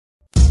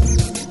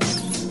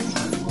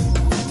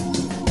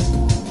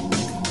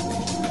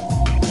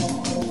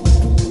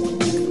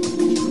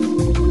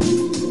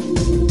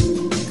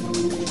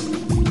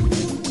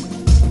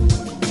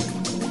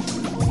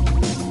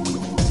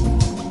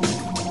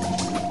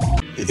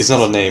It's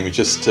not a name. It's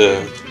just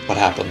what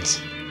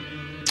happens.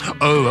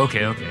 Oh,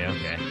 okay.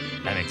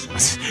 That makes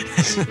sense.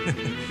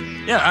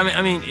 Yeah,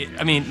 I mean,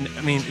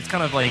 it's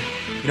kind of like,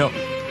 you know,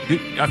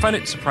 I find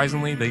it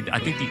surprisingly. I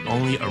think the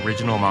only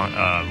original,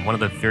 one of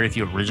the very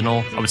few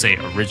original, I would say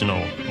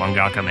original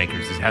mangaka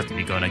makers has to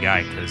be Go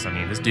Nagai, because I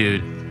mean, this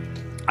dude,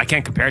 I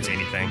can't compare it to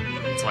anything.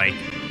 It's like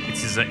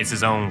it's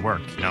his own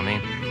work. You know what I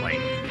mean?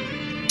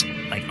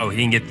 Like oh,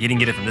 he didn't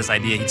get it from this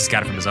idea. He just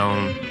got it from his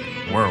own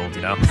world.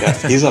 You know? Yeah,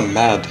 he's a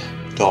mad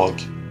dog.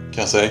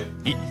 Can I say?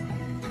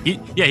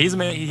 He's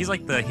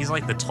like the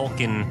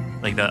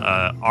Tolkien, like the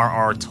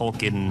R.R.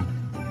 Tolkien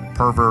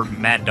pervert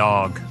mad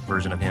dog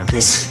version of him.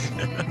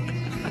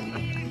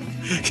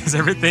 Because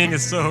everything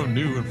is so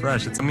new and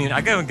fresh. I mean, I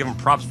gotta give him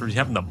props for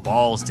having the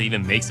balls to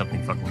even make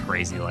something fucking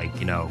crazy. Like,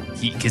 you know,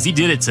 because he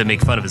did it to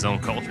make fun of his own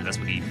culture. That's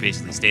what he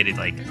basically stated.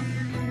 Like,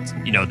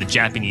 you know, the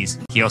Japanese.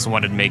 He also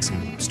wanted to make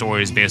some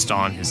stories based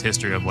on his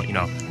history of what, you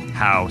know,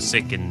 how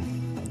sick and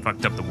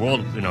fucked up the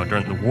world, you know,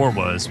 during the war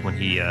was when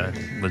he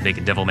was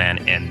making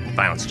Devilman and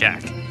Violence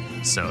Jack.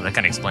 So that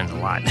kind of explains a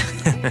lot.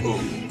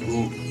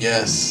 ooh,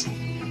 yes.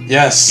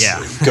 Yes. Yeah.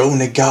 Go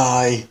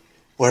Nagai.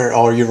 Where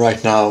are you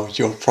right now?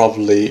 You're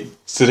probably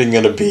sitting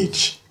on a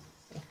beach.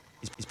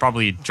 He's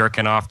probably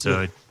jerking off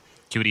to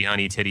cutie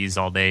honey titties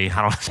all day.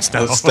 I don't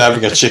know.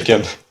 Stabbing a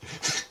chicken.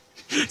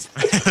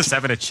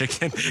 Stabbing a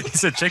chicken?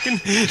 He's a chicken?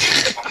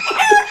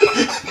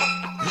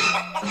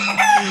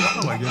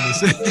 Oh my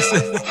goodness.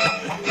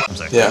 I'm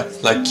sorry. Yeah,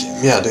 like,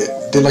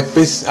 they like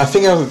basically, I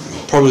think I'm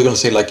probably gonna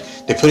say like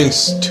they're putting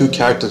two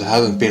characters that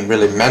haven't been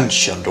really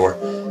mentioned or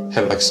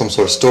have like some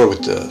sort of story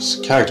with this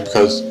character,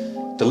 because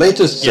the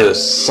latest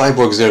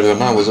Cyborg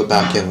 009 was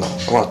back in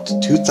what,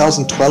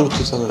 2012,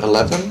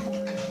 2011?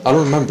 I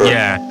don't remember.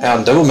 Yeah.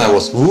 And Devilman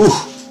was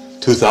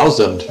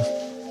 2000.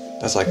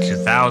 That's like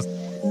 2000.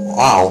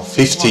 Wow,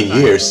 15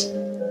 years.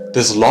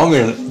 That's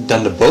longer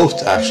than the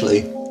boat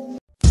actually.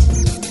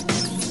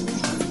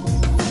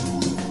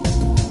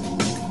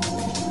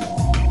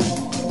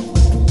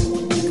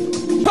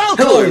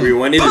 Hello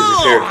everyone, it is your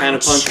favorite kind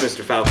of punch,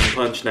 Mr. Falcon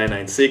Punch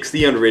 996,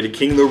 the underrated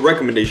king, the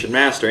recommendation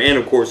master, and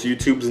of course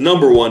YouTube's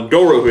 #1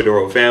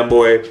 Dorohedoro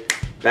fanboy,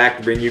 back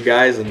to bring you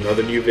guys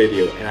another new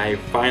video, and I have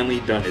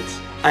finally done it.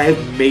 I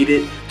have made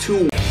it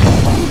to